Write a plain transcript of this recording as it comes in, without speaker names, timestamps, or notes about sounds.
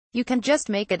You can just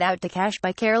make it out to cash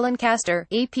by Carolyn Castor,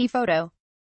 AP photo.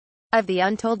 Of the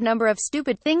untold number of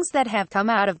stupid things that have come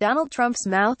out of Donald Trump's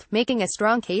mouth, making a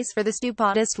strong case for the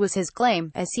stupidest was his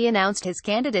claim, as he announced his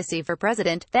candidacy for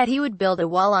president, that he would build a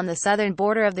wall on the southern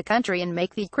border of the country and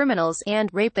make the criminals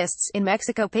and rapists in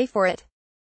Mexico pay for it.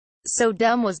 So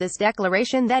dumb was this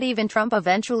declaration that even Trump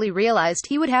eventually realized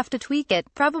he would have to tweak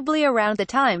it, probably around the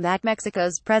time that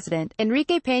Mexico's president,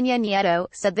 Enrique Peña Nieto,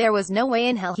 said there was no way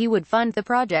in hell he would fund the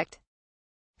project.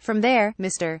 From there,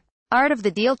 Mr. Art of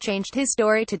the Deal changed his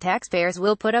story to taxpayers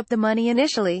will put up the money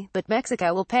initially, but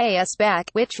Mexico will pay us back,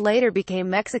 which later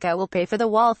became Mexico will pay for the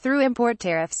wall through import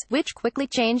tariffs, which quickly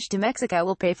changed to Mexico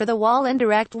will pay for the wall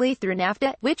indirectly through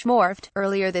NAFTA, which morphed,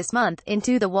 earlier this month,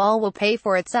 into the wall will pay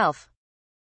for itself.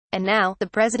 And now, the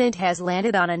president has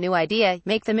landed on a new idea,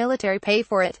 make the military pay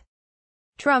for it.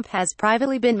 Trump has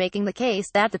privately been making the case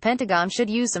that the Pentagon should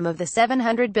use some of the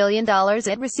 $700 billion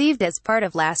it received as part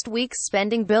of last week's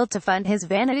spending bill to fund his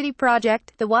vanity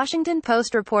project, The Washington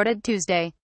Post reported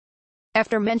Tuesday.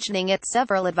 After mentioning it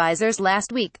several advisors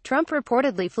last week, Trump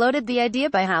reportedly floated the idea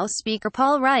by House Speaker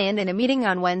Paul Ryan in a meeting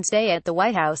on Wednesday at the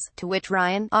White House, to which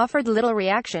Ryan offered little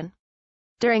reaction.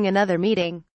 During another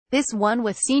meeting, this one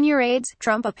with senior aides,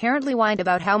 Trump apparently whined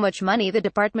about how much money the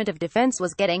Department of Defense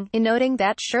was getting, in noting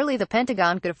that surely the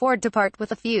Pentagon could afford to part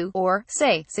with a few, or,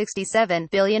 say,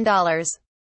 $67 billion.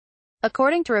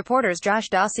 According to reporters Josh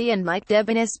Dawsey and Mike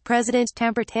Debenis, President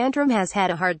Temper Tantrum has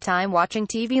had a hard time watching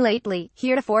TV lately,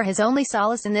 heretofore his only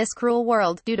solace in this cruel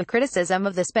world, due to criticism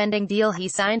of the spending deal he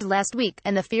signed last week,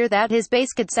 and the fear that his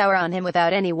base could sour on him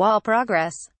without any wall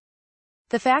progress.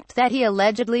 The fact that he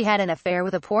allegedly had an affair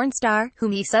with a porn star,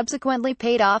 whom he subsequently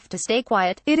paid off to stay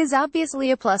quiet, it is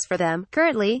obviously a plus for them.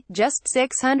 Currently, just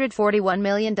 $641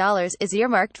 million is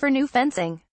earmarked for new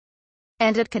fencing.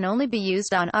 And it can only be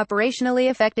used on operationally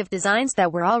effective designs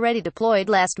that were already deployed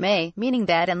last May, meaning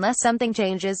that unless something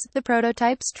changes, the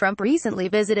prototypes Trump recently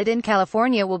visited in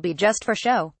California will be just for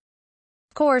show.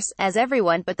 Of course, as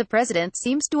everyone but the president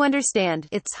seems to understand,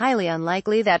 it's highly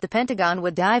unlikely that the Pentagon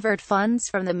would divert funds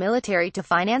from the military to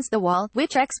finance the wall,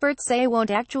 which experts say won't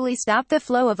actually stop the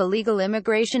flow of illegal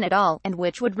immigration at all, and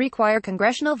which would require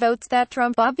congressional votes that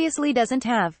Trump obviously doesn't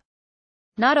have.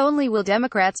 Not only will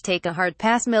Democrats take a hard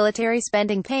pass military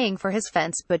spending paying for his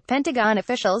fence, but Pentagon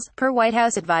officials, per White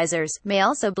House advisors, may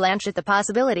also blanch at the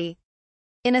possibility.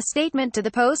 In a statement to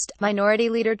the Post, Minority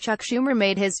Leader Chuck Schumer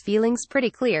made his feelings pretty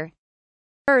clear.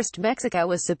 First Mexico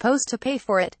was supposed to pay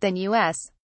for it, then U.S.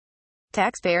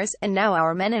 taxpayers, and now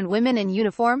our men and women in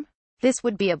uniform? This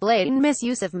would be a blatant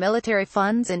misuse of military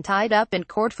funds and tied up in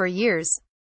court for years.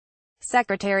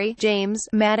 Secretary James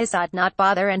Mattis ought not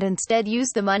bother and instead use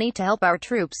the money to help our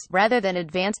troops, rather than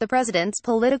advance the president's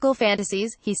political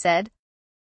fantasies, he said.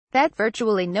 That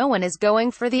virtually no one is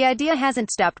going for the idea hasn't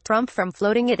stopped Trump from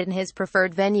floating it in his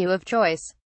preferred venue of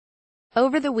choice.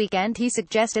 Over the weekend he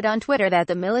suggested on Twitter that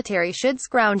the military should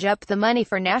scrounge up the money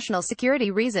for national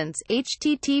security reasons.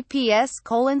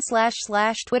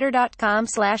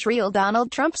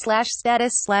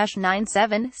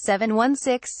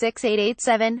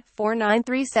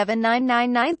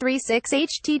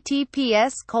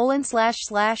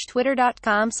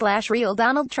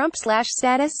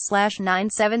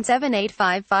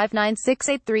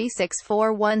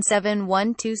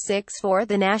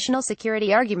 The national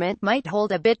security argument might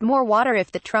hold a bit more water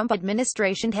if the Trump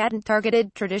administration hadn't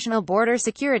targeted traditional border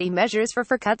security measures for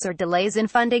cuts or delays in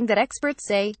funding that experts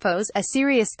say pose a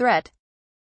serious threat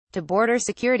to border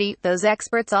security. Those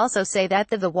experts also say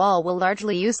that the wall will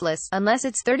largely useless unless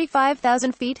it's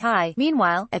 35,000 feet high.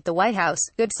 Meanwhile, at the White House,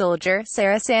 good soldier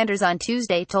Sarah Sanders on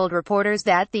Tuesday told reporters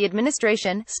that the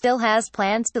administration still has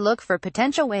plans to look for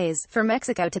potential ways for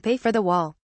Mexico to pay for the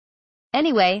wall.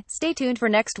 Anyway, stay tuned for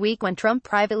next week when Trump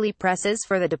privately presses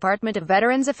for the Department of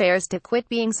Veterans Affairs to quit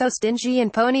being so stingy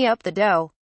and pony up the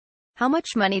dough. How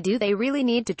much money do they really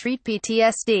need to treat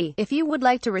PTSD? If you would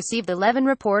like to receive the Levin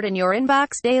Report in your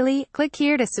inbox daily, click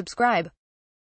here to subscribe.